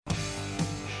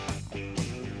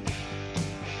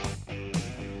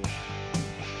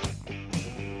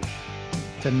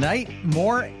Tonight,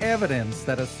 more evidence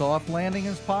that a soft landing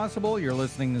is possible. You're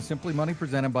listening to Simply Money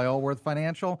presented by Allworth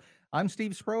Financial. I'm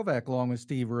Steve Sprovak along with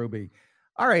Steve Hruby.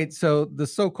 All right, so the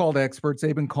so-called experts,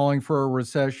 they've been calling for a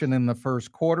recession in the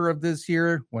first quarter of this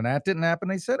year. When that didn't happen,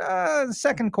 they said, the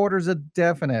second quarter is a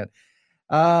definite.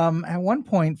 At one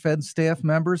point, Fed staff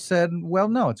members said, well,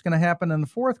 no, it's going to happen in the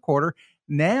fourth quarter.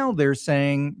 Now they're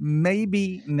saying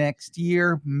maybe next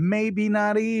year, maybe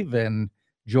not even.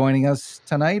 Joining us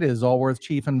tonight is Allworth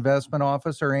Chief Investment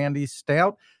Officer Andy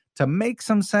Stout to make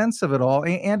some sense of it all.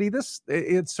 Andy,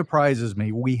 it surprises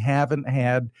me. We haven't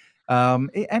had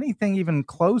anything even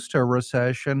close to a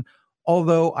recession,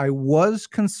 although I was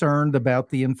concerned about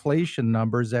the inflation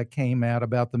numbers that came out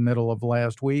about the middle of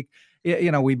last week.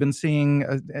 We've been seeing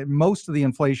most of the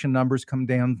inflation numbers come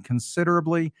down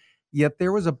considerably, yet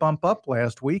there was a bump up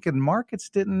last week and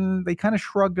markets they kind of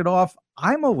shrugged it off.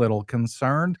 I'm a little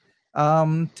concerned.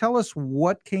 Tell us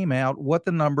what came out, what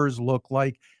the numbers look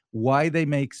like, why they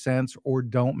make sense or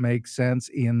don't make sense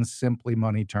in simply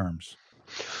money terms.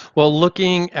 Well,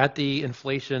 looking at the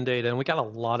inflation data, and we got a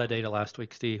lot of data last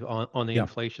week, Steve, on the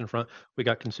inflation front. We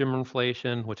got consumer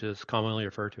inflation, which is commonly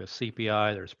referred to as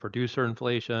CPI. There's producer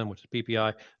inflation, which is PPI.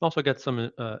 And also got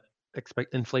some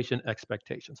inflation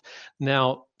expectations.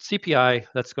 Now, CPI,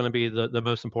 that's going to be the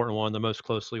most important one, the most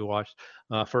closely watched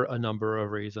for a number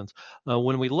of reasons.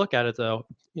 When we look at it, though,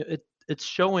 it's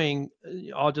showing,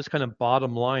 I'll just kind of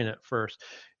bottom line it first.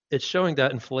 It's showing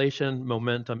that inflation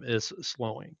momentum is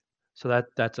slowing. So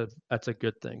that's a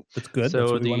good thing. That's good. So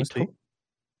That's what we want to see.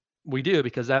 We do,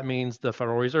 because that means the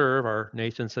Federal Reserve, our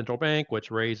nation's central bank,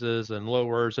 which raises and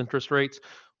lowers interest rates,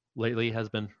 lately has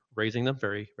been raising them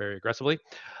very, very aggressively.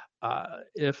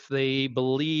 If they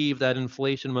believe that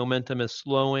inflation momentum is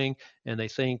slowing and they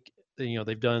think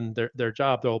they've done their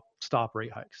job, they'll stop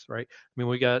rate hikes, right? I mean,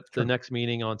 we got the next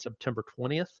meeting on September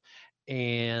 20th,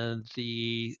 and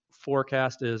the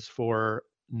forecast is for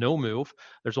no move.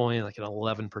 There's only like an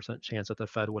 11% chance that the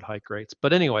Fed would hike rates.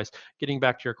 But anyways, getting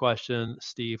back to your question,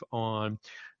 Steve, on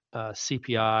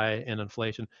CPI and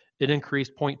inflation, it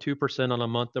increased 0.2% on a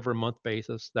month-over-month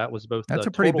basis. That was both That's the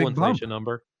a pretty total big bump. inflation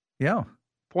number. Yeah.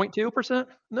 0.2%?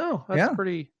 No,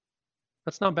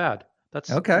 that's not bad.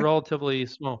 That's Okay. relatively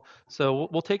small. So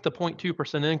we'll take the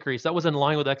 0.2% increase. That was in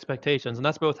line with expectations, and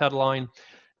that's both headline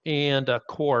and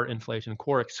core inflation.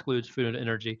 Core excludes food and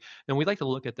energy, and we like to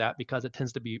look at that because it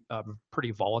tends to be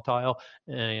pretty volatile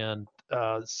and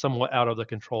somewhat out of the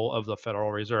control of the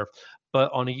Federal Reserve. But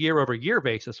on a year-over-year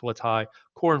basis, what's high?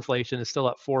 Core inflation is still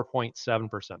at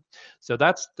 4.7%. So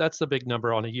that's the big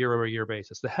number on a year-over-year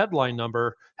basis. The headline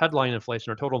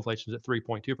inflation or total inflation is at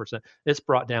 3.2%. It's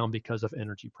brought down because of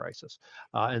energy prices,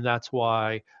 and that's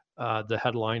why the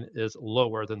headline is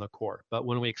lower than the core. But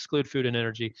when we exclude food and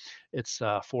energy, it's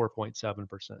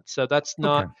 4.7%. So that's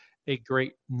not a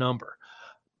great number.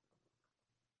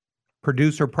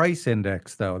 Producer price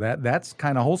index, though, that's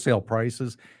kind of wholesale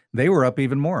prices. They were up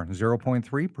even more,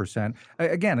 0.3%.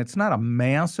 Again, it's not a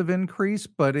massive increase,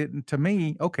 but to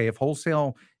me, okay, if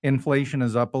wholesale inflation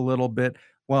is up a little bit,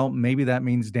 well, maybe that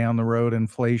means down the road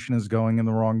inflation is going in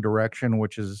the wrong direction,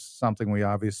 which is something we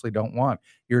obviously don't want.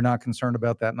 You're not concerned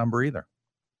about that number either.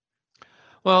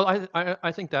 Well,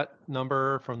 I think that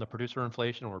number from the producer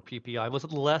inflation, or PPI, was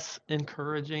less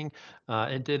encouraging.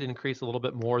 It did increase a little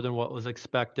bit more than what was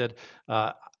expected.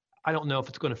 I don't know if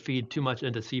it's going to feed too much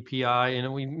into CPI.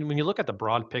 And when you look at the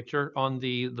broad picture on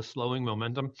the slowing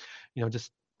momentum,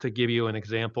 just to give you an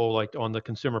example, like on the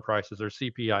consumer prices or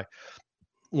CPI,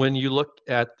 when you look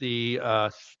at the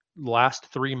last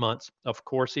 3 months of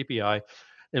core CPI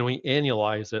and we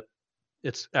annualize it,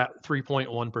 it's at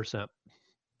 3.1%.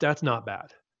 That's not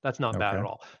bad. That's not bad at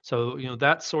all. So,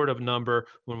 that sort of number,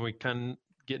 when we can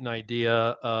get an idea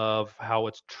of how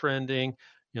it's trending,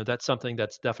 that's something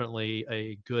that's definitely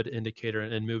a good indicator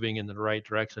and moving in the right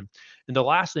direction. And the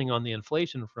last thing on the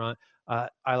inflation front,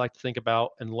 I like to think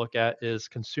about and look at is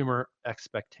consumer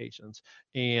expectations.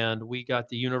 And we got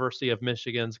the University of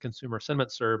Michigan's Consumer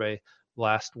Sentiment Survey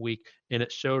last week, and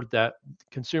it showed that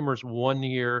consumers'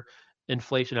 1-year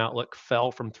inflation outlook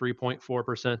fell from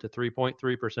 3.4% to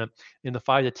 3.3%, and the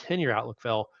 5 to 10-year outlook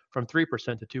fell from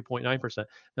 3% to 2.9%.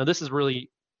 Now, this is really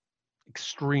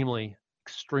extremely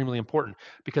important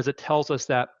because it tells us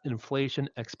that inflation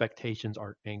expectations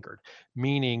are anchored,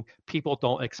 meaning people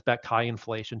don't expect high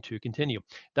inflation to continue.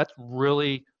 That's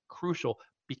really crucial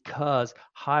because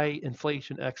high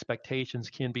inflation expectations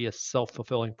can be a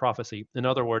self-fulfilling prophecy. In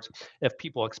other words, if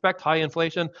people expect high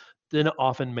inflation, then it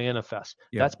often manifests.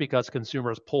 Yeah. That's because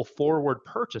consumers pull forward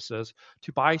purchases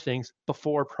to buy things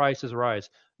before prices rise.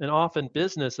 And often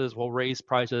businesses will raise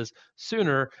prices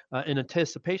sooner in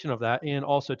anticipation of that, and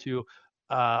also to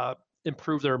uh,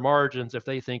 improve their margins if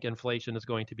they think inflation is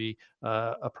going to be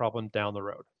a problem down the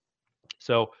road.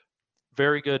 So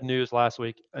very good news last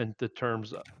week in the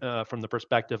terms from the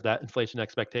perspective that inflation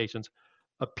expectations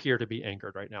appear to be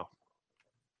anchored right now.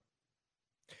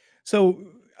 So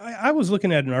I was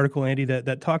looking at an article, Andy,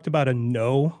 that talked about a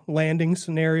no landing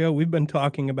scenario. We've been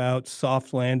talking about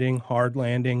soft landing, hard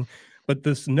landing, but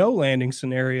this no landing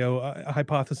scenario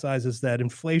hypothesizes that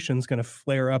inflation is going to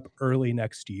flare up early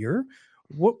next year.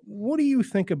 What do you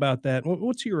think about that?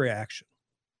 What's your reaction?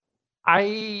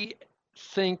 I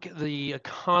think the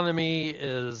economy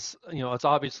is, it's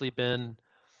obviously been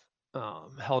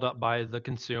held up by the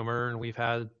consumer, and we've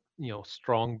had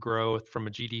strong growth from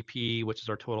a GDP, which is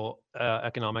our total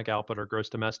economic output or gross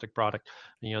domestic product.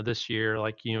 This year,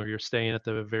 like you're saying at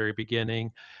the very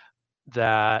beginning,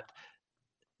 that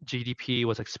GDP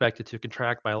was expected to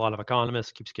contract by a lot of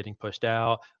economists, keeps getting pushed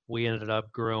out. We ended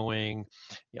up growing,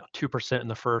 2% in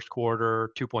the first quarter,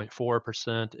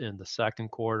 2.4% in the second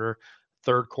quarter.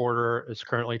 Third quarter is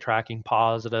currently tracking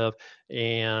positive,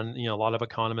 and a lot of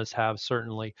economists have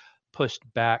certainly pushed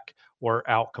back or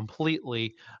out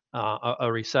completely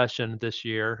a recession this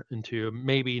year into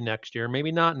maybe next year,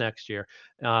 maybe not next year.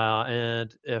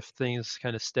 And if things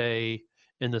kind of stay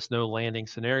in this no landing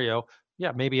scenario,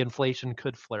 yeah, maybe inflation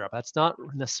could flare up. That's not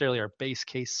necessarily our base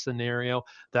case scenario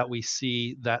that we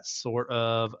see that sort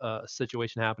of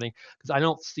situation happening, because I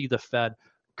don't see the Fed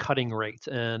cutting rates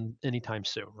and anytime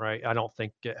soon, right? I don't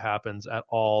think it happens at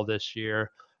all this year.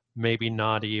 Maybe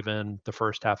not even the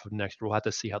first half of next year. We'll have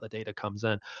to see how the data comes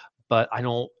in. But I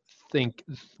don't think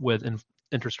with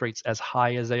interest rates as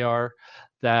high as they are,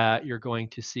 that you're going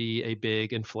to see a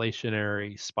big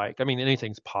inflationary spike. I mean,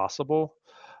 anything's possible,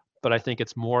 but I think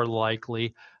it's more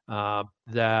likely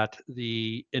that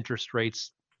the interest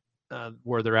rates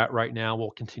where they're at right now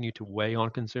will continue to weigh on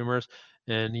consumers,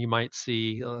 and you might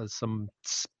see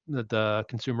the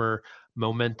consumer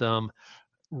momentum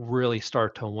really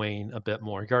start to wane a bit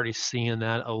more. You're already seeing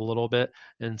that a little bit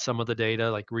in some of the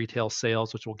data, like retail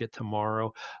sales, which we'll get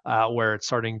tomorrow, where it's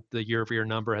starting, the year-over-year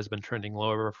number has been trending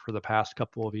lower for the past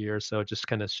couple of years. So just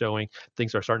kind of showing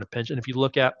things are starting to pinch. And if you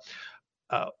look at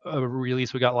a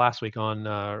release we got last week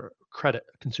on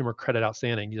consumer credit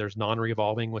outstanding. There's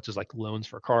non-revolving, which is like loans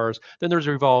for cars. Then there's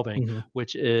revolving, Mhm.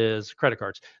 which is credit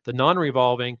cards. The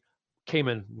non-revolving came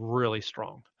in really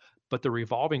strong, but the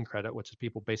revolving credit, which is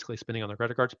people basically spending on their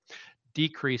credit cards,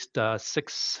 decreased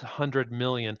 600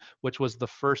 million, which was the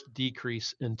first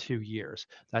decrease in 2 years.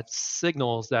 That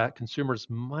signals that consumers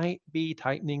might be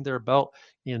tightening their belt,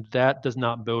 and that does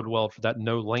not bode well for that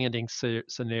no landing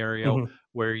scenario Mhm.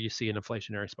 where you see an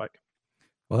inflationary spike.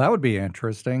 Well, that would be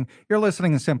interesting. You're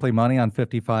listening to Simply Money on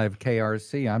 55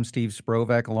 KRC. I'm Steve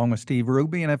Sprovak along with Steve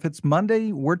Hruby. And if it's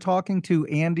Monday, we're talking to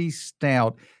Andy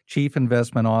Stout, Chief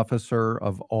Investment Officer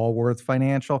of Allworth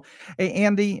Financial. Hey,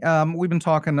 Andy, we've been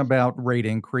talking about rate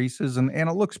increases, and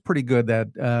it looks pretty good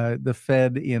that the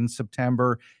Fed in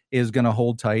September is going to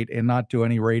hold tight and not do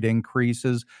any rate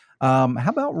increases. How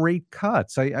about rate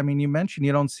cuts? I mean, you mentioned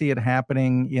you don't see it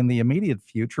happening in the immediate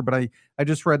future, but I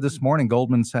just read this morning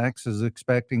Goldman Sachs is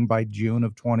expecting by June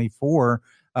of 24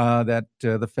 that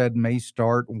the Fed may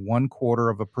start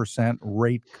 0.25%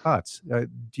 rate cuts.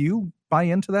 Do you buy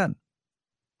into that?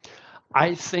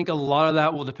 I think a lot of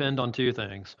that will depend on two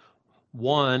things.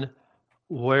 One,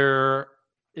 where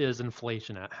is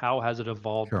inflation at? How has it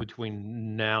evolved Sure.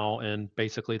 between now and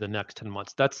basically the next 10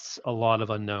 months? That's a lot of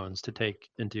unknowns to take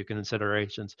into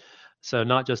considerations. So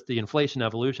not just the inflation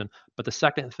evolution, but the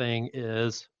second thing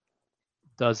is,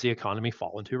 does the economy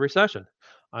fall into recession?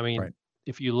 I mean, Right.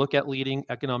 if you look at leading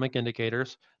economic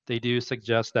indicators, they do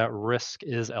suggest that risk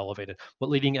is elevated.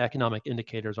 What leading economic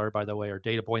indicators are, by the way, are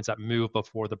data points that move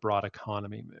before the broad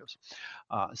economy moves.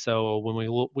 So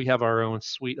when we have our own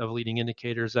suite of leading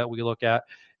indicators that we look at,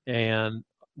 and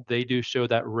they do show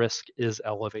that risk is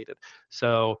elevated.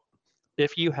 So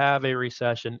if you have a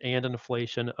recession and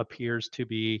inflation appears to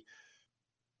be,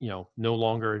 no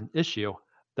longer an issue,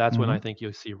 that's when I Hmm. think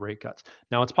you'll see rate cuts.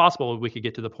 Now, it's possible we could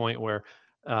get to the point where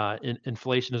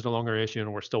inflation is no longer an issue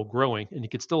and we're still growing, and you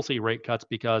could still see rate cuts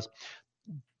because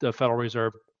the Federal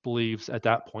Reserve believes at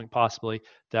that point possibly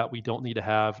that we don't need to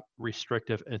have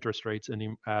restrictive interest rates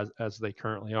as they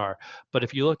currently are. But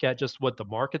if you look at just what the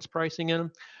market's pricing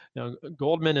in,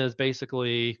 Goldman is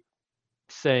basically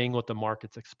saying what the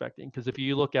market's expecting. Because if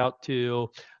you look out to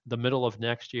the middle of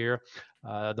next year,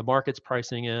 the market's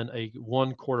pricing in a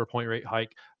 1/4 point rate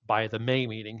hike by the May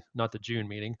meeting, not the June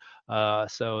meeting.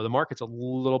 So the market's a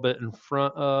little bit in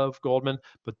front of Goldman,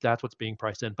 but that's what's being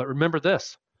priced in. But remember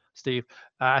this, Steve,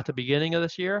 at the beginning of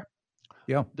this year,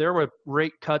 Yeah, there were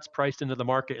rate cuts priced into the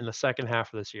market in the second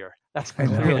half of this year. That's I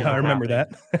know. clearly Yeah, I not remember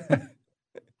happening. that.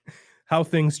 How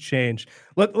things change.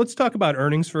 Let's talk about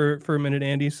earnings for a minute,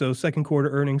 Andy. So second quarter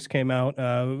earnings came out.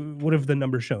 What have the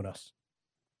numbers shown us?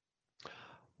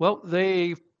 Well,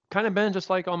 they've kind of been just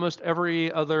like almost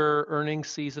every other earnings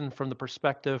season from the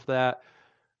perspective that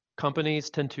companies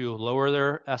tend to lower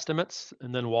their estimates,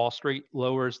 and then Wall Street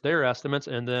lowers their estimates,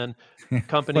 and then Funny how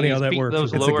companies that beat works, those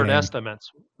isn't it? It's a lowered game.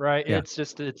 estimates, right? Yeah.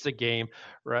 It's a game,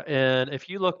 right? And if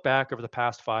you look back over the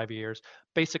past 5 years,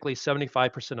 basically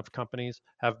 75% of companies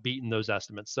have beaten those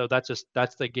estimates. So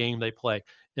that's the game they play.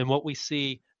 And what we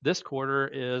see this quarter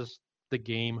is the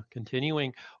game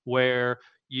continuing, where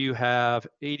you have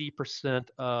 80%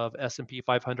 of S&P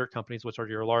 500 companies, which are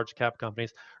your large cap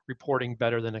companies, reporting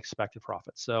better than expected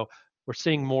profits. So we're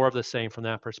seeing more of the same from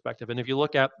that perspective. And if you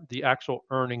look at the actual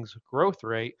earnings growth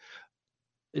rate,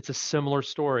 it's a similar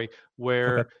story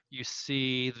where Okay. you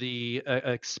see the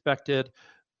expected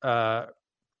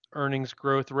earnings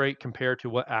growth rate compared to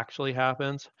what actually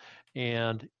happens,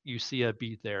 and you see a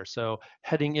beat there. So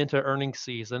heading into earnings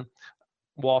season,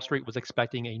 Wall Street was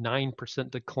expecting a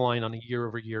 9% decline on a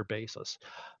year-over-year basis.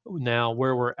 Now,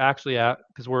 where we're actually at,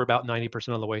 because we're about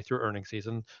 90% of the way through earnings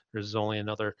season, there's only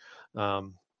another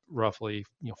roughly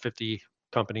 50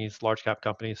 companies, large cap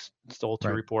companies, still to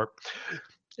Right. report.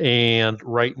 And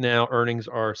right now, earnings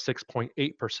are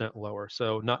 6.8% lower,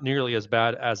 so not nearly as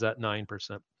bad as that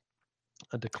 9%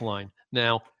 a decline.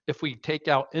 Now, if we take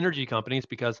out energy companies,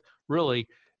 because really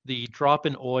the drop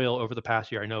in oil over the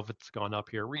past year, I know it's gone up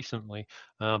here recently,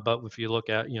 but if you look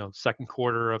at second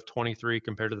quarter of 23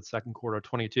 compared to the second quarter of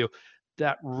 22,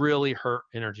 that really hurt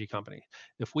energy companies.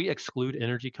 If we exclude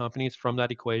energy companies from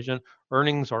that equation,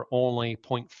 earnings are only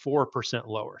 0.4%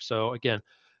 lower. So again,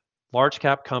 large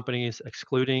cap companies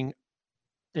excluding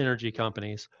energy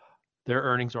companies, their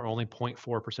earnings are only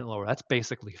 0.4% lower. That's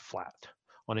basically flat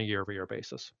on a year-over-year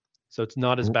basis. So it's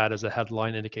not as bad as the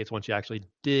headline indicates once you actually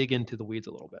dig into the weeds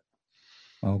a little bit.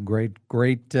 Oh,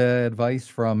 great advice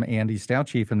from Andy Stout,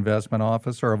 Chief Investment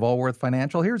Officer of Allworth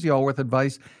Financial. Here's the Allworth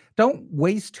advice. Don't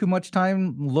waste too much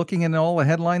time looking at all the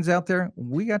headlines out there.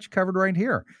 We got you covered right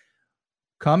here.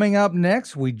 Coming up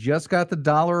next, we just got the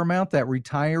dollar amount that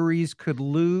retirees could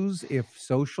lose if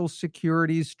Social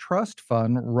Security's trust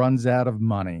fund runs out of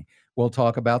money. We'll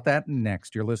talk about that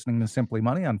next. You're listening to Simply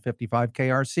Money on 55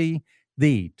 KRC,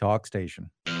 the talk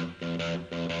station.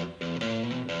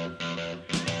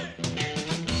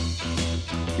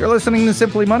 You're listening to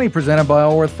Simply Money, presented by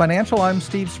Allworth Financial. I'm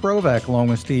Steve Sprovak, along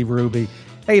with Steve Hruby.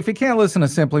 Hey, if you can't listen to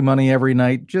Simply Money every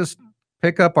night, just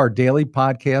pick up our daily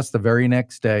podcast the very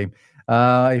next day.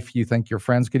 If you think your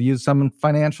friends could use some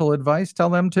financial advice, tell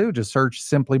them too. Just search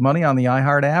Simply Money on the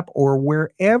iHeart app or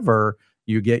wherever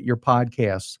you get your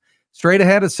podcasts. Straight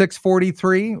ahead at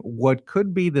 6:43, what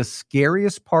could be the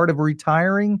scariest part of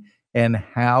retiring and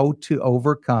how to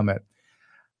overcome it.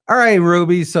 All right,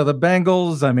 Ruby. So the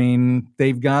Bengals,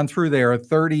 they've gone through their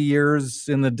 30 years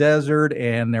in the desert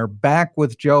and they're back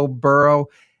with Joe Burrow.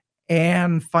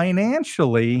 And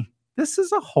financially, this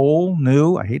is a whole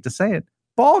new, I hate to say it,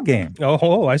 ball game.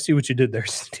 Oh, I see what you did there,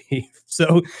 Steve.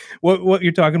 So what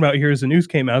you're talking about here is the news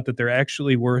came out that they're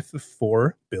actually worth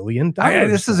 $4 billion.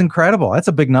 This is incredible. That's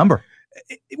a big number.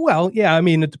 Well, yeah,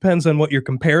 it depends on what you're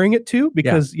comparing it to,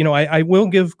 because, I will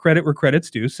give credit where credit's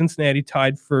due. Cincinnati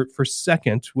tied for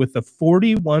second with a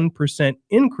 41%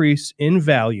 increase in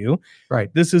value.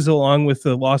 Right. This is along with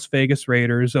the Las Vegas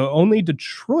Raiders. Only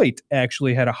Detroit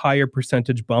actually had a higher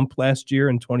percentage bump last year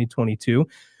in 2022.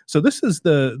 So this is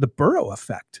the Burrow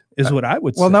effect, is what I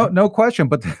would say. Well, no question.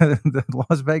 But the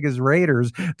Las Vegas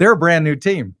Raiders, they're a brand new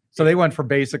team. So they went from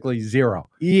basically zero.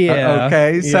 Yeah.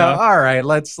 Okay. So, all right,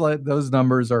 let's let those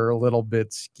numbers are a little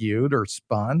bit skewed or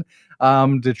spun.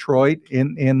 Detroit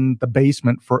in the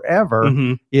basement forever,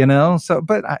 Mm-hmm. So,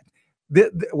 but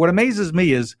what amazes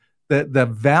me is that the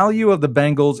value of the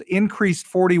Bengals increased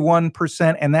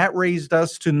 41%, and that raised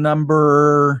us to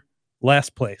number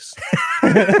last place.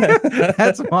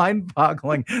 That's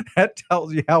mind-boggling. That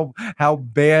tells you how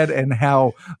bad and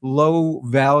how low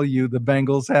value the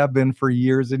Bengals have been for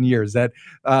years and years. That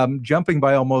jumping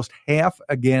by almost half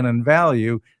again in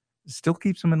value still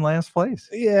keeps them in last place.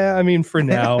 Yeah, for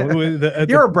now,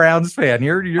 you're a Browns fan.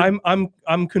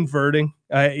 I'm converting.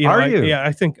 Are you?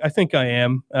 I think I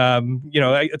am.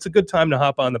 It's a good time to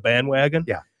hop on the bandwagon.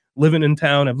 Yeah. living in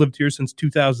town. I've lived here since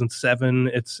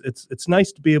 2007. It's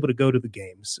nice to be able to go to the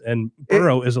games, and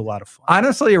Borough is a lot of fun.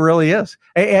 Honestly, it really is.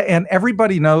 And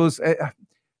everybody knows,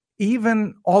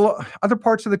 even all other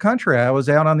parts of the country. I was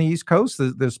out on the East Coast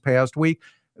this past week.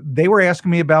 They were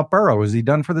asking me about Burrow. Is he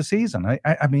done for the season?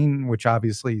 I mean, which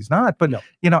obviously he's not, but no.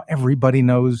 Everybody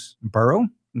knows Burrow,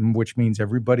 which means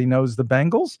everybody knows the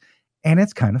Bengals, and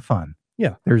it's kind of fun.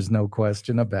 Yeah. There's no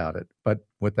question about it. But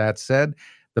with that said,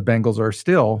 the Bengals are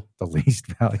still the least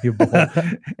valuable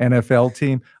NFL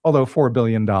team, although $4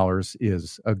 billion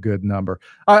is a good number.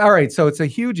 All right, so it's a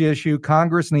huge issue.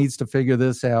 Congress needs to figure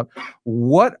this out.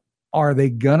 What are they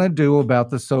going to do about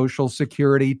the Social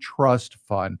Security Trust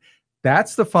Fund?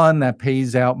 That's the fund that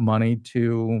pays out money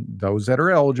to those that are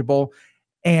eligible.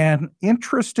 And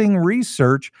interesting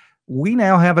research, we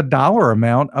now have a dollar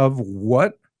amount of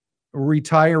what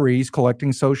retirees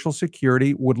collecting Social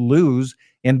Security would lose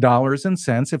in dollars and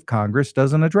cents if Congress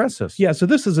doesn't address this. Yeah, so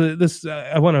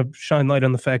I want to shine light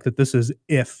on the fact that this is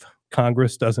if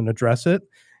Congress doesn't address it.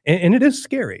 And it is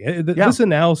scary. This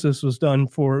analysis was done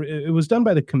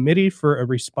by the Committee for a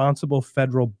Responsible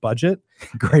Federal Budget.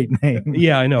 Great name.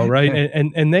 Yeah, I know, right?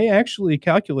 And they actually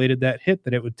calculated that hit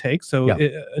that it would take. So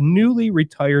a newly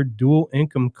retired dual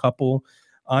income couple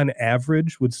on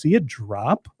average would see a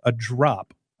drop of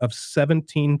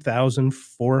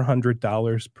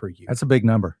 $17,400 per year. That's a big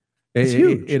number. It's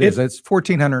huge. It is. It's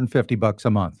 $1,450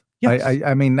 a month. Yes.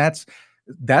 I mean, that's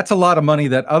a lot of money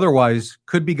that otherwise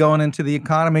could be going into the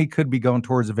economy, could be going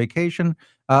towards a vacation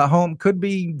home, could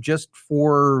be just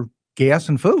for gas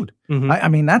and food. Mm-hmm. I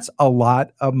mean, that's a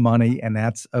lot of money, and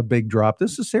that's a big drop.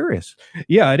 This is serious.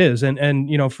 Yeah, it is. And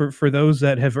for those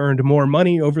that have earned more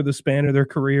money over the span of their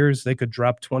careers, they could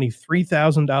drop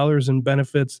 $23,000 in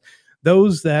benefits.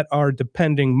 Those that are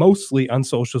depending mostly on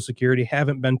Social Security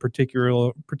haven't been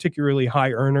particularly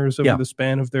high earners over the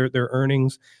span of their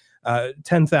earnings.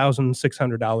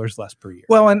 $10,600 less per year.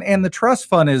 Well, and the trust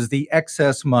fund is the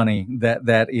excess money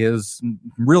that is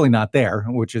really not there,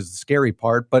 which is the scary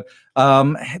part. But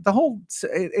it's all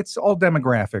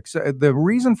demographics. The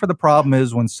reason for the problem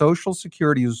is when Social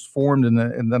Security was formed in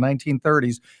the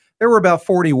 1930s, there were about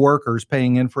 40 workers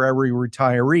paying in for every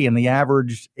retiree, and the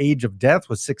average age of death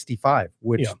was 65,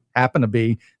 which happened to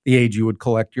be the age you would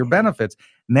collect your benefits.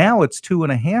 Now it's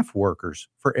 2.5 workers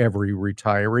for every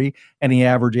retiree, and the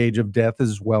average age of death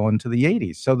is well into the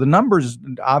 80s. So the numbers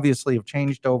obviously have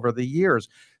changed over the years.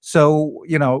 So,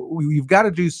 you've got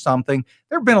to do something.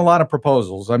 There have been a lot of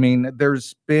proposals. I mean,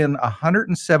 there's been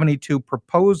 172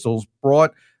 proposals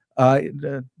brought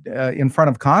in front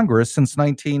of Congress since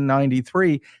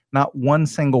 1993. Not one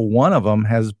single one of them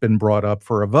has been brought up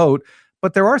for a vote,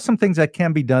 but there are some things that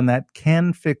can be done that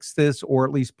can fix this, or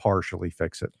at least partially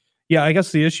fix it. Yeah, I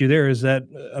guess the issue there is that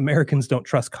Americans don't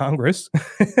trust Congress.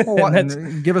 Well,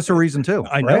 give us a reason too.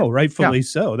 I know, rightfully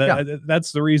so.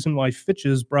 That's the reason why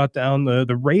Fitch's brought down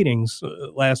the ratings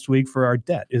last week for our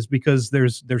debt, is because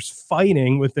there's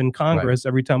fighting within Congress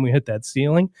every time we hit that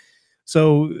ceiling.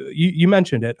 So you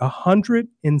mentioned it,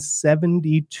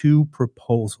 172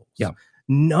 proposals. Yeah.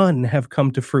 None have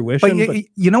come to fruition. But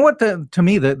you know what? To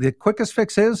me, the quickest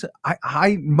fix is,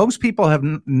 most people have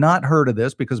not heard of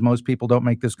this because most people don't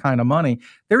make this kind of money.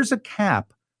 There's a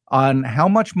cap on how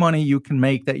much money you can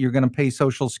make that you're going to pay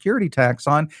Social Security tax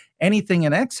on. Anything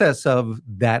in excess of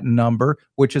that number,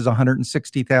 which is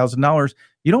 $160,000,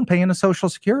 you don't pay into Social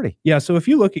Security. Yeah, so if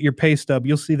you look at your pay stub,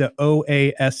 you'll see the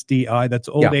OASDI, that's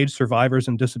Old Age Survivors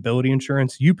and Disability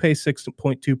Insurance. You pay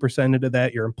 6.2% into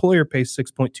that. Your employer pays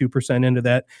 6.2% into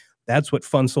that. That's what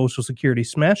funds Social Security.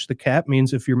 Smash the cap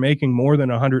means if you're making more than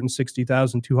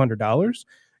 $160,200,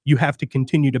 you have to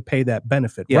continue to pay that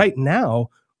benefit. Yeah. Right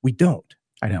now, we don't.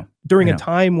 I know. During a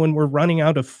time when we're running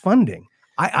out of funding.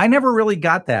 I never really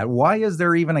got that. Why is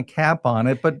there even a cap on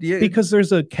it? But because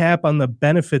there's a cap on the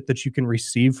benefit that you can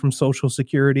receive from Social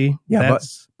Security. Yeah,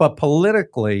 but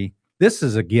politically, this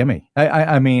is a gimme.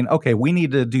 I mean, okay, we need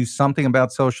to do something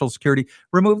about Social Security.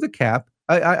 Remove the cap.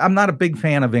 I'm not a big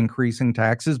fan of increasing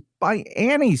taxes by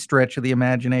any stretch of the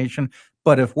imagination.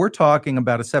 But if we're talking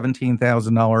about a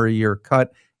 $17,000 a year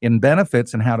cut in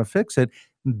benefits and how to fix it,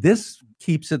 this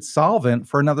keeps it solvent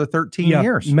for another 13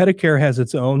 years. Medicare has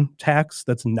its own tax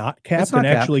that's not capped and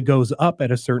actually goes up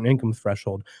at a certain income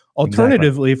threshold.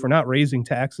 Alternatively, if we're not raising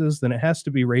taxes, then it has to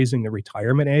be raising the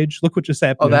retirement age. Look what just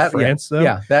happened in France, though.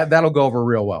 Yeah, that'll go over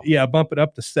real well. Yeah, bump it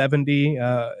up to 70.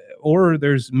 Or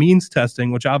there's means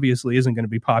testing, which obviously isn't going to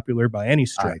be popular by any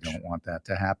stretch. I don't want that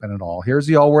to happen at all. Here's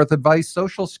the Allworth advice.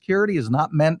 Social Security is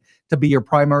not meant to be your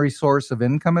primary source of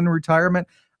income in retirement.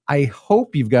 I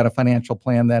hope you've got a financial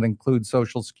plan that includes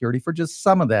Social Security for just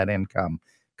some of that income.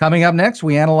 Coming up next,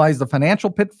 we analyze the financial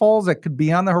pitfalls that could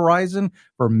be on the horizon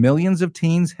for millions of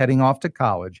teens heading off to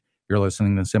college. You're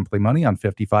listening to Simply Money on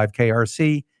 55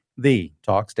 KRC, the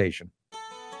talk station.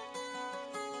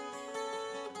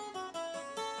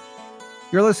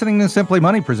 You're listening to Simply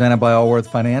Money, presented by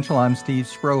Allworth Financial. I'm Steve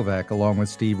Sprovak, along with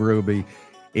Steve Hruby.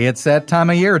 It's that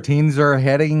time of year. Teens are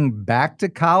heading back to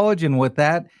college, and with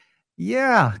that,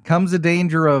 comes the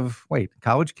danger of,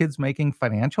 college kids making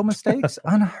financial mistakes?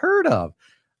 Unheard of.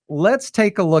 Let's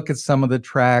take a look at some of the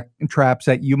traps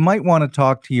that you might want to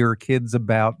talk to your kids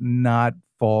about not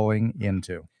falling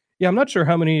into. Yeah, I'm not sure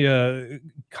how many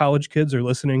college kids are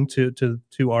listening to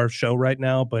our show right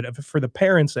now, but for the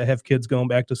parents that have kids going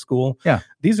back to school,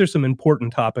 these are some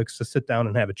important topics to sit down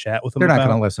and have a chat with them about. They're not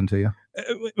going to listen to you.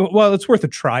 Well, it's worth a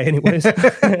try anyways.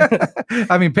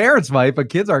 I mean, parents might, but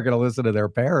kids aren't going to listen to their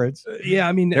parents. Yeah,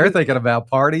 I mean, they're thinking about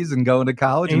parties and going to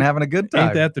college and having a good time.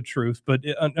 Ain't that the truth? But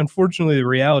unfortunately, the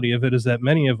reality of it is that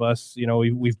many of us,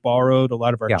 we've borrowed. A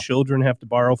lot of our children have to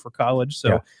borrow for college.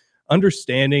 So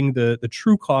understanding the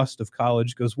true cost of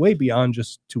college goes way beyond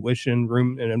just tuition,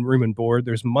 room and board.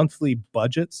 There's monthly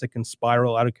budgets that can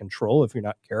spiral out of control if you're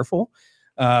not careful.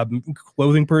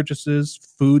 Clothing purchases,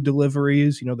 food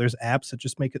deliveries, there's apps that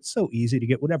just make it so easy to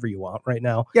get whatever you want right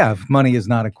now. Yeah, money is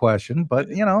not a question, but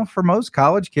for most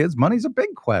college kids, money's a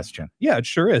big question. Yeah, it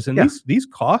sure is. And these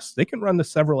costs, they can run to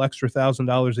several extra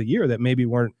 $1,000s a year that maybe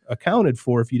weren't accounted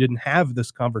for if you didn't have this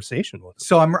conversation with them.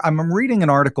 So I'm reading an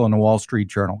article in the Wall Street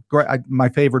Journal, my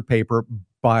favorite paper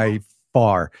by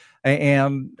far.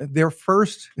 And their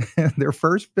first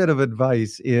bit of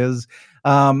advice is,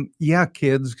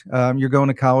 kids, you're going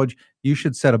to college, you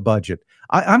should set a budget.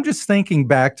 I'm just thinking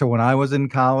back to when I was in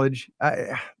college.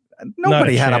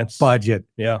 Nobody had a budget.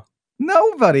 Yeah.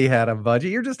 Nobody had a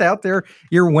budget. You're just out there,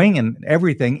 you're winging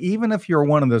everything. Even if you're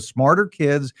one of the smarter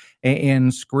kids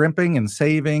and scrimping and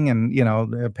saving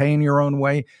and, paying your own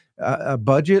way, a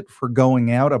budget for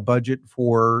going out, a budget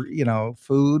for,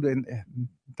 food, and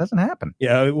it doesn't happen.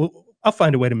 Yeah. Well, I'll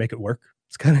find a way to make it work.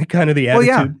 It's kind of the attitude.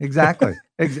 Well, yeah, exactly.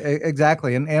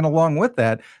 Exactly. And along with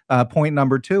that, point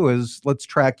number 2 is let's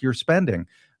track your spending.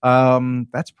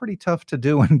 That's pretty tough to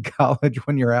do in college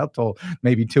when you're out till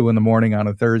maybe 2 a.m. on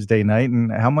a Thursday night.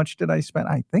 And how much did I spend?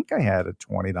 I think I had a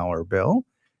 $20 bill.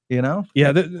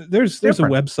 Yeah, there's a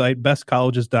website,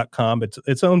 bestcolleges.com.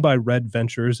 It's owned by Red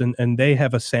Ventures, and they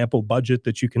have a sample budget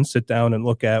that you can sit down and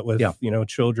look at with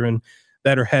children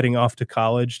that are heading off to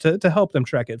college to help them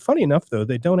track it. Funny enough, though,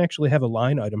 they don't actually have a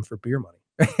line item for beer money.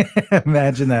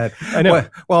 Imagine that. I know.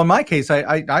 Well, in my case,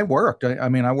 I worked.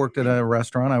 I worked at a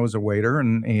restaurant. I was a waiter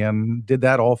and did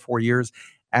that all 4 years.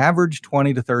 Average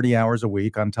 20 to 30 hours a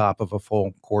week on top of a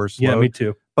full course load. Yeah, me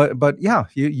too. But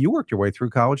you worked your way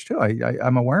through college too.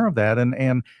 I'm aware of that.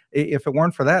 And if it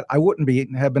weren't for that, I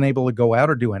wouldn't have been able to go out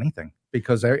or do anything,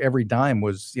 because every dime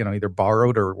was, either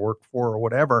borrowed or worked for or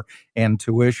whatever. And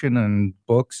tuition and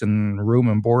books and room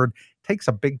and board takes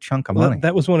a big chunk of money.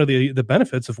 That was one of the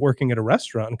benefits of working at a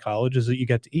restaurant in college, is that you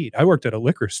get to eat. I worked at a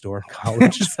liquor store in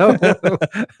college. So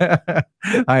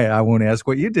I won't ask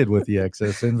what you did with the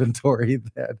excess inventory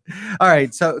then. All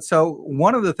right. So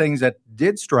one of the things that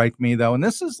did strike me, though, and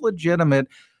this is legitimate,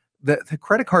 the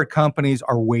credit card companies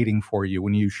are waiting for you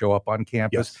when you show up on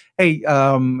campus. Yes. Hey,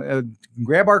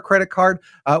 grab our credit card.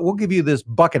 We'll give you this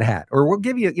bucket hat, or we'll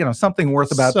give you, something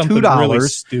worth about $2. Really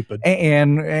stupid.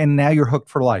 And now you're hooked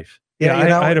for life.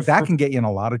 Yeah, that can get you in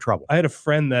a lot of trouble. I had a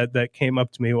friend that came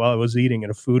up to me while I was eating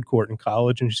at a food court in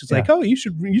college, and she's like, "Oh, you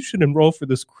should enroll for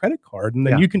this credit card, and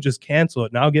then you can just cancel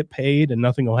it, and I'll get paid, and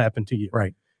nothing will happen to you."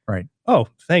 Right. Oh,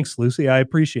 thanks, Lucy. I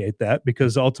appreciate that,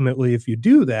 because ultimately, if you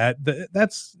do that,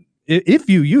 that's if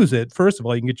you use it. First of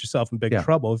all, you can get yourself in big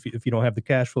trouble if you don't have the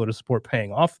cash flow to support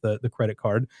paying off the credit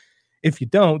card. If you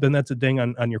don't, then that's a ding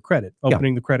on your credit,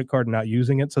 opening the credit card and not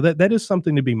using it. So that is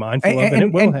something to be mindful of, and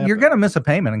it will happen. You're going to miss a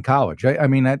payment in college.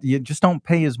 You just don't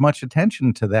pay as much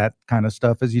attention to that kind of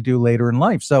stuff as you do later in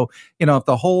life. So, if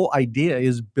the whole idea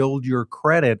is build your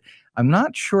credit, I'm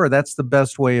not sure that's the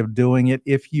best way of doing it.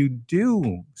 If you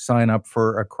do sign up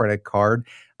for a credit card,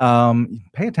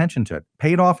 pay attention to it.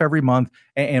 Pay it off every month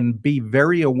and be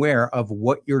very aware of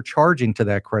what you're charging to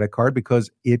that credit card, because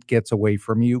it gets away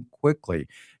from you quickly.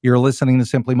 You're listening to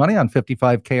Simply Money on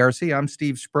 55 KRC. I'm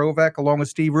Steve Sprovak, along with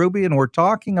Steve Hruby, and we're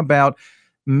talking about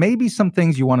maybe some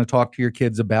things you want to talk to your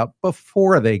kids about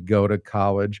before they go to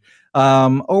college.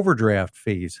 Overdraft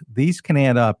fees. These can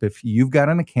add up if you've got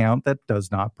an account that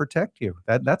does not protect you.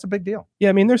 That's a big deal.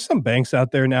 Yeah, there's some banks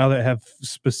out there now that have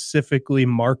specifically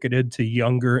marketed to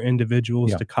younger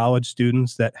individuals, to college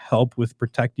students, that help with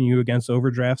protecting you against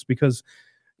overdrafts, because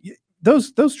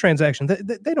those transactions,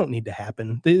 they don't need to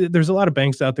happen. There's a lot of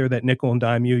banks out there that nickel and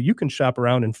dime you. You can shop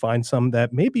around and find some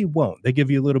that maybe won't. They give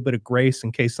you a little bit of grace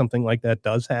in case something like that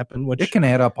does happen, which it can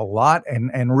add up a lot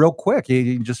and real quick.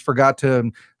 You just forgot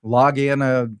to log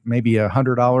in maybe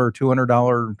 $100 or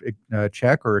 $200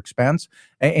 check or expense.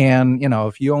 And,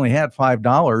 if you only had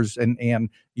 $5 and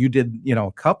you did,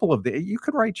 a couple of you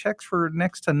could write checks for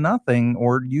next to nothing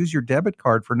or use your debit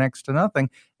card for next to nothing.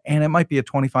 And it might be a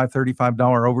 $25,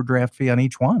 $35 overdraft fee on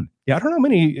each one. Yeah, I don't know how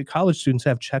many college students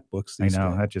have checkbooks these I know,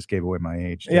 days. that just gave away my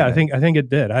age. Yeah, I think it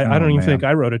did. I don't even think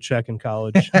I wrote a check in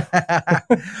college.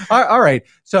 All right.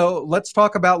 So let's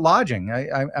talk about lodging.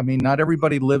 I mean, not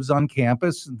everybody lives on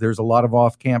campus. There's a lot of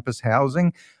off-campus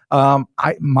housing.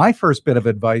 My first bit of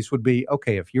advice would be,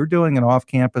 okay, if you're doing an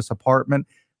off-campus apartment,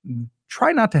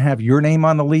 try not to have your name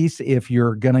on the lease if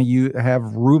you're going to have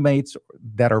roommates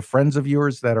that are friends of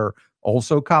yours that are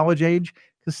also college age,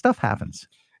 because stuff happens.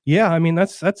 Yeah, I mean,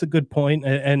 that's a good point.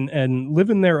 And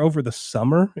living there over the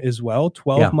summer as well,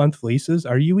 12-month leases.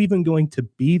 Are you even going to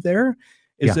be there?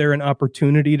 Is there an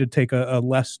opportunity to take a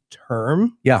less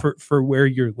term for where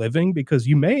you're living? Because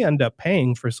you may end up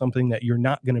paying for something that you're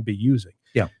not going to be using.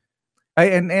 Yeah.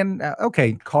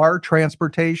 Okay, car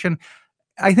transportation.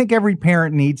 I think every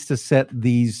parent needs to set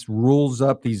these rules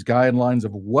up, these guidelines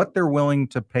of what they're willing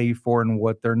to pay for and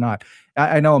what they're not.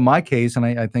 I know in my case, and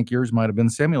I think yours might have been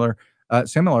similar.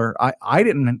 I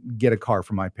didn't get a car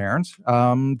from my parents.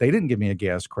 They didn't give me a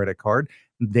gas credit card.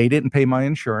 They didn't pay my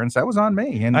insurance. That was on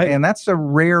me. And that's a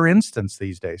rare instance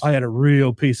these days. I had a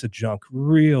real piece of junk,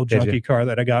 real junky car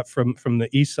that I got from the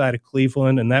east side of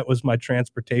Cleveland. And that was my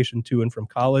transportation to and from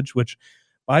college, which,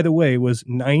 by the way, was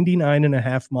 99 and a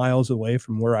half miles away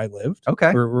from where I lived.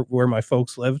 Okay. Where my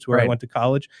folks lived, where I went to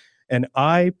college. And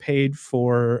I paid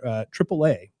for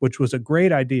AAA, which was a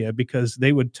great idea because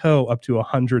they would tow up to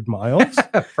 100 miles.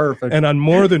 Perfect. And on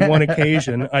more than one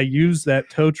occasion, I used that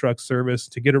tow truck service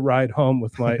to get a ride home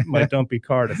with my dumpy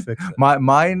car to fix it.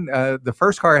 Mine, the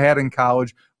first car I had in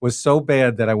college was so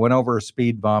bad that I went over a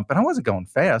speed bump, and I wasn't going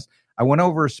fast. I went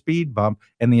over a speed bump,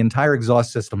 and the entire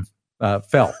exhaust system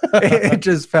fell. It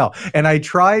just fell. And I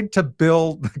tried to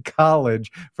bill the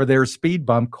college for their speed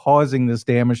bump causing this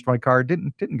damage to my car. It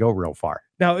didn't go real far.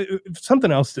 Now,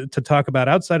 something else to talk about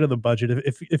outside of the budget,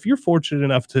 if you're fortunate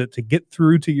enough to get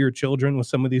through to your children with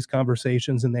some of these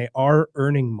conversations and they are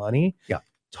earning money,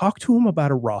 talk to them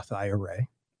about a Roth IRA.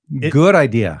 Good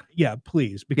idea. Yeah,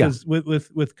 please. Because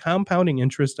with compounding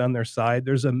interest on their side,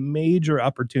 there's a major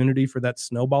opportunity for that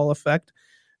snowball effect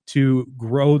to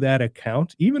grow that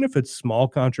account, even if it's small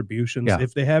contributions. Yeah.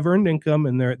 If they have earned income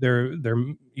and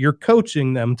you're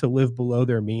coaching them to live below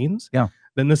their means,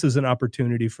 then this is an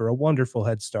opportunity for a wonderful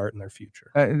head start in their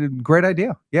future. Great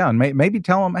idea. Yeah, and maybe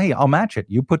tell them, hey, I'll match it.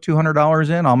 You put $200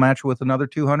 in, I'll match it with another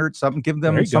 200. Something, give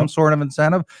them some sort of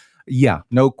incentive. Yeah,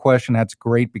 no question. That's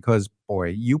great because, boy,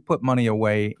 you put money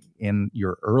away in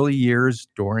your early years,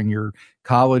 during your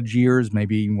college years,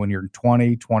 maybe when you're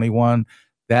 20, 21.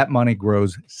 That money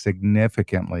grows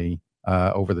significantly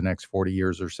over the next 40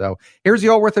 years or so. Here's the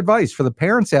Allworth advice for the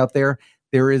parents out there.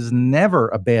 There is never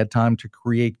a bad time to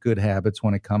create good habits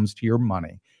when it comes to your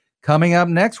money. Coming up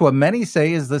next, what many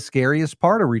say is the scariest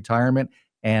part of retirement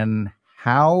and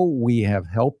how we have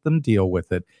helped them deal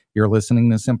with it. You're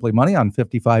listening to Simply Money on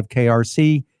 55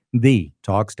 KRC, the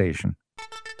talk station.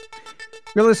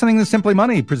 You're listening to Simply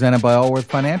Money, presented by Allworth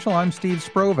Financial. I'm Steve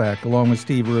Sprovak, along with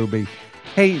Steve Hruby.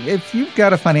 Hey, if you've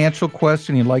got a financial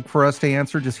question you'd like for us to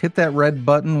answer, just hit that red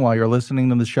button while you're listening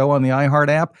to the show on the iHeart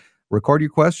app. Record your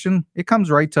question. It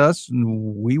comes right to us,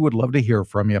 and we would love to hear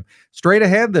from you. Straight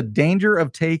ahead, the danger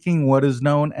of taking what is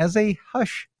known as a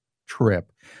hush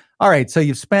trip. All right, so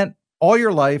you've spent all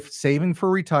your life saving for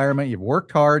retirement. You've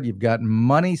worked hard. You've got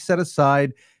money set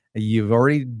aside. You've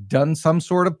already done some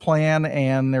sort of plan,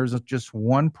 and there's just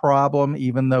one problem.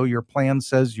 Even though your plan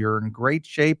says you're in great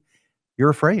shape, you're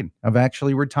afraid of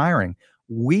actually retiring.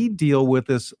 We deal with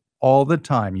this all the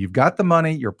time. You've got the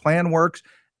money, your plan works,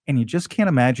 and you just can't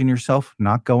imagine yourself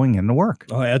not going into work.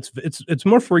 Oh, it's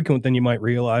more frequent than you might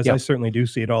realize. I certainly do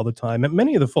see it all the time. And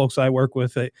many of the folks I work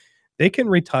with, they can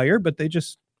retire, but they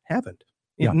just haven't.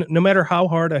 Yeah. No matter how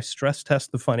hard I stress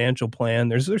test the financial plan,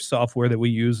 there's software that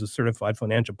we use as certified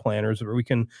financial planners where we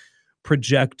can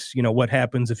project, what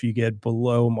happens if you get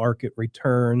below market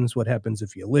returns, what happens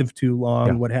if you live too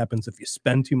long, what happens if you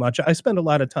spend too much. I spend a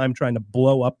lot of time trying to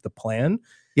blow up the plan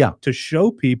to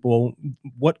show people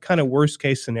what kind of worst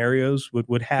case scenarios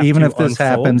would have Even to if this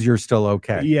unfold. happens, you're still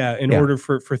okay. Yeah, in order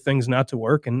for things not to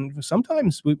work. And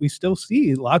sometimes we still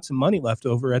see lots of money left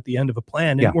over at the end of a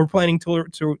plan, and we're planning to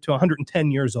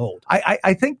 110 years old.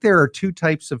 I think there are two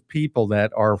types of people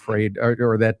that are afraid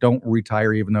or that don't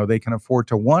retire even though they can afford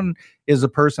to. One is a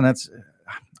person that's,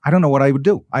 I don't know what I would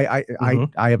do. I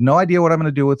have no idea what I'm going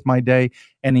to do with my day.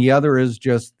 And the other is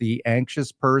just the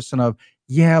anxious person of,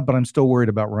 but I'm still worried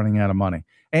about running out of money.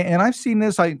 And I've seen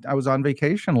this. I was on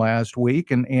vacation last week,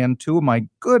 and two of my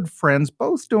good friends,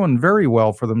 both doing very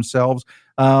well for themselves,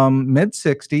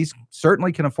 mid-60s,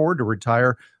 certainly can afford to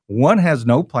retire. One has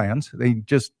no plans. He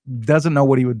just doesn't know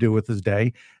what he would do with his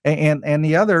day. And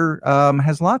the other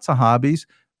has lots of hobbies,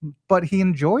 but he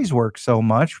enjoys work so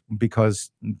much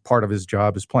because part of his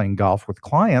job is playing golf with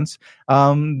clients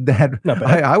that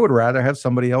I would rather have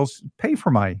somebody else pay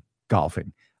for my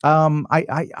golfing.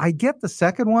 I get the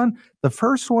second one. The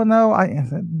first one, though,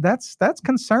 that's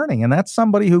concerning, and that's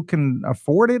somebody who can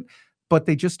afford it, but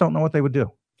they just don't know what they would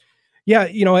do. Yeah,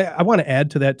 I want to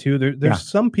add to that too. There's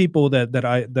some people that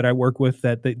I work with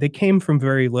that they came from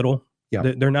very little.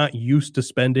 Yeah. They're not used to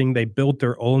spending. They built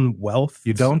their own wealth.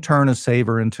 You don't turn a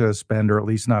saver into a spender, at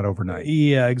least not overnight.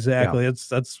 Yeah, exactly. Yeah.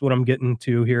 That's what I'm getting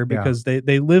to here, because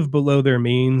they live below their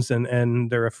means and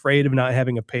they're afraid of not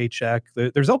having a paycheck.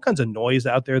 There's all kinds of noise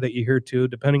out there that you hear too,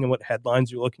 depending on what headlines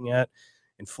you're looking at.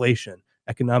 Inflation,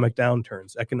 economic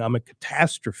downturns, economic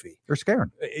catastrophe. They're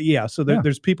scared. Yeah. So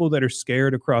there's people that are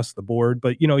scared across the board.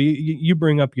 But, you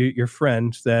bring up your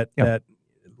friend that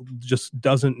just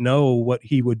doesn't know what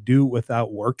he would do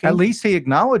without working. At least he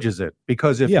acknowledges it,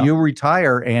 because if you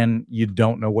retire and you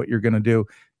don't know what you're going to do,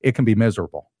 it can be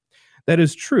miserable. That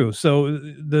is true. So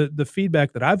the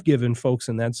feedback that I've given folks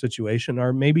in that situation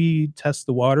are maybe test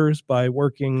the waters by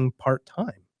working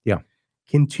part-time. Yeah.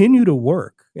 Continue to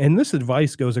work. And this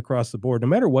advice goes across the board. No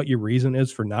matter what your reason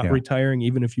is for not retiring,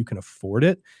 even if you can afford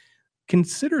it,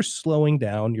 consider slowing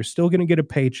down. You're still going to get a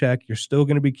paycheck. You're still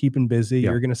going to be keeping busy.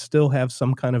 Yeah. You're going to still have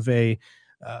some kind of a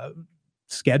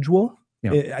schedule.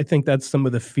 Yeah. I think that's some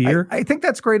of the fear. I think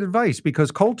that's great advice,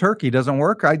 because cold turkey doesn't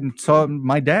work. I saw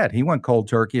my dad. He went cold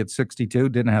turkey at 62,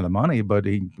 didn't have the money, but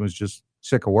he was just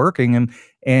sick of working.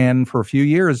 And for a few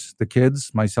years, the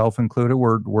kids, myself included,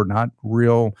 were not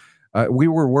real. We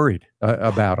were worried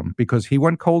about him because he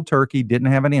went cold turkey,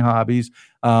 didn't have any hobbies,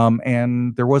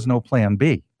 and there was no plan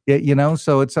B.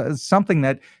 So it's something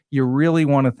that you really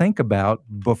want to think about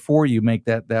before you make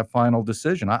that final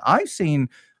decision. I've seen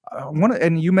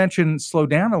and you mentioned slow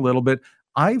down a little bit.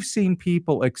 I've seen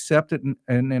people accept it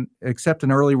and accept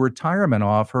an early retirement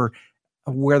offer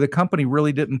where the company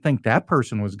really didn't think that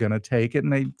person was going to take it,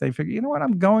 and they figure, you know what,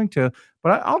 I'm going to,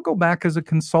 but I'll go back as a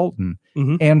consultant.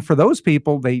 Mm-hmm. And for those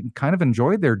people, they kind of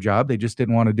enjoyed their job. They just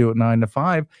didn't want to do it 9 to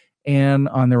 5, and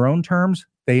on their own terms,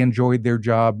 they enjoyed their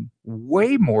job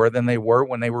way more than they were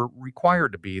when they were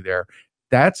required to be there.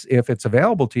 That's, if it's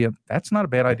available to you, that's not a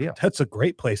bad idea. That's a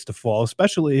great place to fall,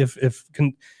 especially if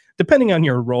depending on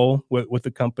your role with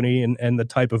the company and the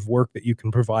type of work that you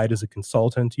can provide as a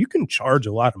consultant, you can charge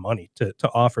a lot of money to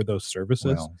offer those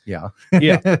services. Well,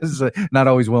 yeah. Not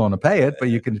always willing to pay it, but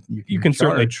you can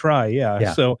certainly try.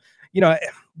 Yeah. So,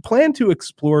 plan to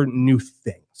explore new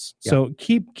things. Yeah. So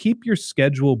keep your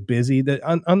schedule busy. That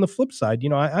on the flip side,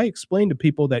 I explain to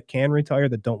people that can retire,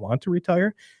 that don't want to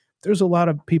retire. There's a lot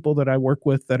of people that I work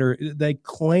with they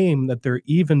claim that they're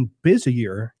even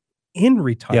busier in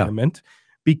retirement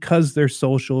because they're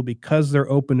social, because they're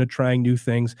open to trying new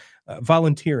things.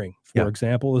 Volunteering, for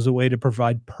example, is a way to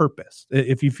provide purpose.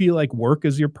 If you feel like work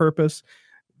is your purpose,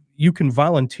 you can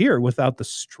volunteer without the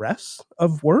stress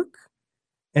of work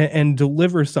and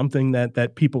deliver something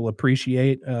that people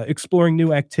appreciate. Exploring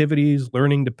new activities,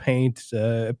 learning to paint,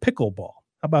 pickleball.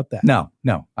 How about that? No,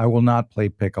 I will not play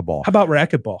pickleball. How about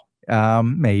racquetball?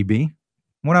 Maybe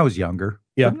when I was younger.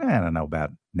 Yeah. But I don't know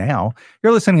about now.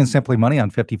 You're listening to Simply Money on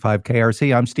 55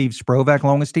 KRC. I'm Steve Sprovak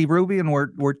along with Steve Hruby, and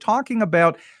we're talking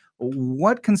about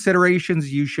what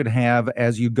considerations you should have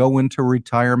as you go into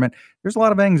retirement. There's a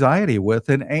lot of anxiety with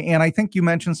it, and I think you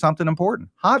mentioned something important.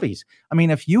 Hobbies. I mean,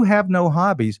 if you have no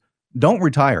hobbies, don't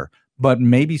retire, but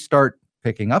maybe start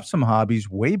picking up some hobbies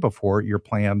way before your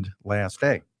planned last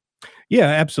day. Yeah,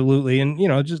 absolutely. And,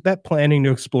 just that planning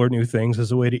to explore new things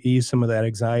is a way to ease some of that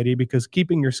anxiety, because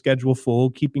keeping your schedule full,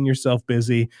 keeping yourself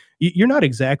busy, you're not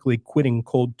exactly quitting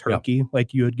cold turkey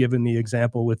like you had given the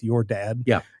example with your dad.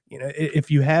 Yeah.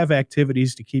 If you have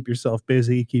activities to keep yourself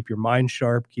busy, keep your mind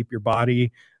sharp, keep your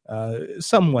body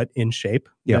somewhat in shape,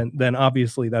 then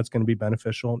obviously that's going to be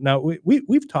beneficial. Now,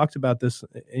 we've talked about this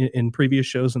in previous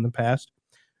shows in the past.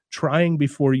 Trying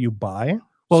before you buy.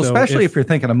 Well, So especially if you're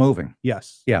thinking of moving.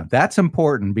 yes. Yeah, that's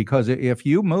important because if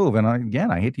you move, and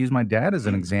again, I hate to use my dad as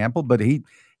an example, but he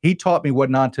taught me what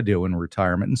not to do in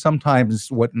retirement. And sometimes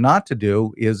what not to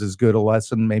do is as good a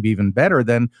lesson, maybe even better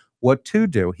than what to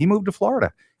do. He moved to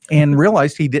Florida and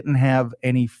realized he didn't have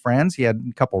any friends. He had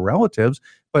a couple relatives,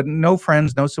 but no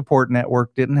friends, no support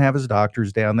network, didn't have his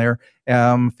doctors down there.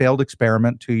 Failed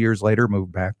experiment. 2 years later,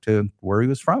 moved back to where he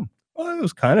was from. Well, I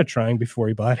was kind of trying before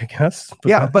he bought, I guess.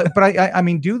 Yeah, but I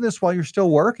mean, do this while you're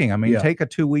still working. I mean, Yeah. take a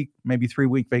 2-week, maybe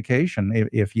 3-week vacation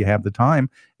if you have the time,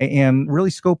 and really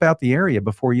scope out the area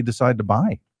before you decide to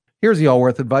buy. Here's the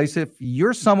Allworth advice. If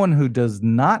you're someone who does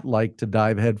not like to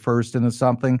dive headfirst into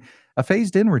something, a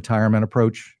phased-in retirement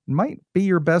approach might be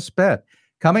your best bet.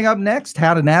 Coming up next,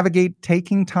 how to navigate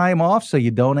taking time off so you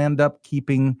don't end up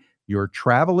keeping your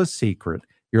travel a secret.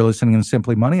 You're listening to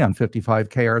Simply Money on 55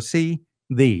 KRC,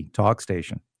 the talk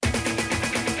station.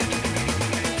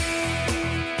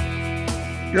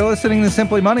 You're listening to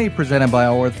Simply Money, presented by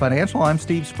Allworth Financial. I'm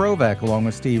Steve Sprovak, along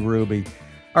with Steve Hruby.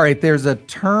 All right, there's a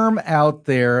term out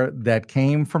there that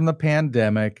came from the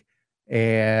pandemic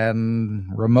and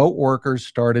remote workers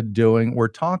started doing. We're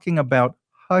talking about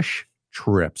hush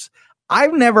trips.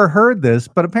 I've never heard this,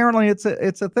 but apparently it's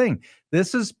a thing.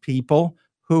 This is people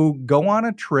who go on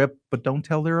a trip but don't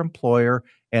tell their employer,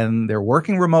 and they're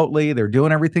working remotely. They're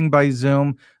doing everything by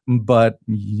Zoom, but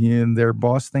their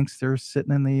boss thinks they're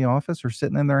sitting in the office or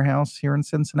sitting in their house here in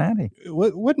Cincinnati.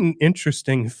 What an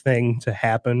interesting thing to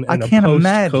happen in I a can't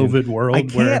post-COVID world. I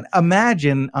can't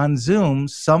imagine on Zoom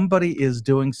somebody is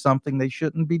doing something they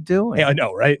shouldn't be doing. Yeah, I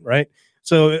know, right?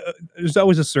 So there's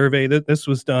always a survey that this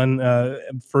was done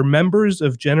for members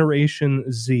of Generation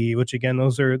Z, which again,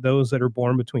 those are those that are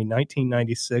born between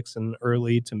 1996 and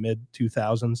early to mid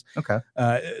 2000s. Okay.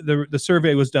 The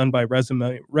survey was done by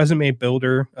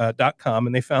resumebuilder.com,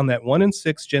 and they found that 1 in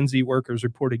 6 Gen Z workers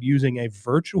reported using a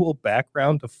virtual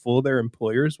background to fool their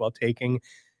employers while taking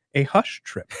a hush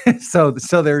trip. So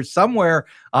they're somewhere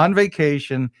on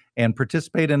vacation and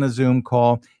participate in a Zoom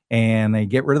call, and they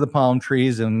get rid of the palm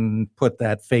trees and put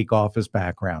that fake office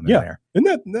background in there. And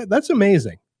that's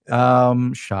amazing.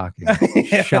 Shocking.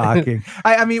 Shocking.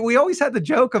 I mean, we always had the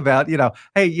joke about,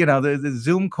 hey, the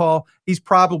Zoom call, he's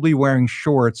probably wearing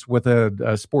shorts with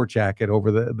a sport jacket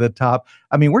over the top.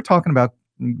 I mean, we're talking about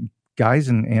guys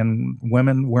and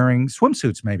women wearing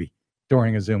swimsuits maybe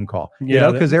during a Zoom call,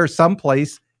 because there's some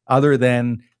place other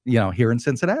than, here in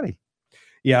Cincinnati.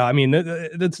 Yeah, I mean,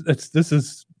 this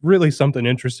is really something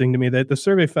interesting to me, that the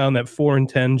survey found that 4 in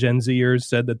 10 Gen Zers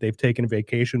said that they've taken a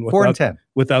vacation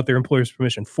without their employer's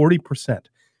permission. 40%.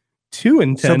 2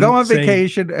 in 10. So go on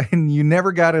vacation and you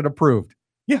never got it approved.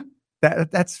 Yeah.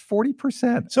 That's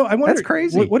 40%. So I wonder, that's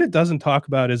crazy. What it doesn't talk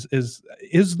about is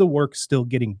the work still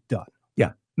getting done?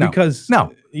 Yeah. No. Because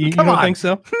you Come don't on. think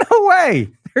so? No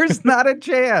way. There's not a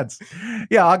chance.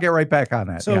 Yeah, I'll get right back on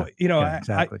that. So,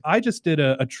 exactly. I just did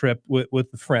a trip with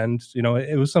a friend.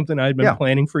 It was something I'd been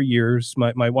planning for years.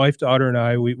 My wife, daughter, and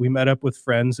I, we met up with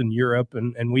friends in Europe,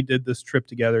 and we did this trip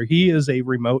together. He is a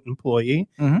remote employee.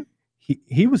 Mm-hmm.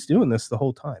 He was doing this the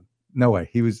whole time. No way.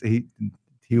 He was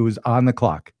on the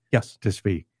clock. Yes. To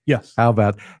speak. Yes. How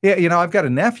about, I've got a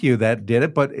nephew that did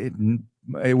it, but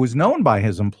it was known by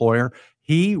his employer.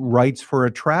 He writes for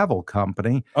a travel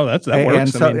company. Oh, that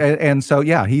works. So,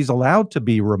 he's allowed to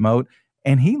be remote,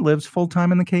 and he lives full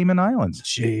time in the Cayman Islands.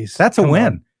 Jeez, that's a win.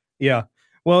 On. Yeah.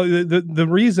 Well, the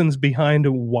reasons behind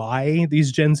why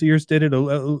these Gen Zers did it, a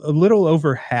little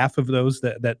over half of those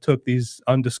that took these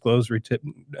undisclosed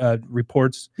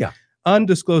reports. Yeah.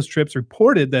 Undisclosed trips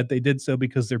reported that they did so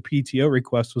because their PTO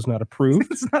request was not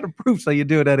approved. It's not approved, so you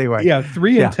do it anyway. Yeah,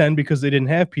 3 in 10 because they didn't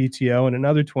have PTO, and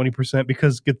another 20%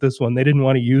 because, get this one, they didn't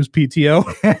want to use PTO.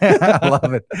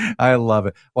 I love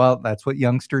it. Well, that's what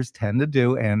youngsters tend to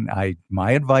do, and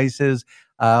my advice is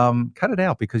cut it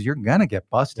out, because you're gonna get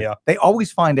busted. Yeah. They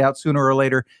always find out sooner or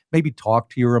later. Maybe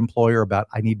talk to your employer about,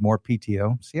 I need more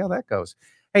PTO. See how that goes.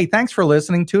 Hey, thanks for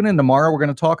listening. Tune in tomorrow. We're going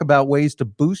to talk about ways to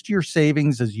boost your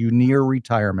savings as you near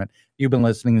retirement. You've been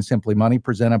listening to Simply Money,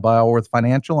 presented by Allworth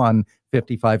Financial on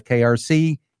 55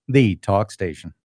 KRC, the talk station.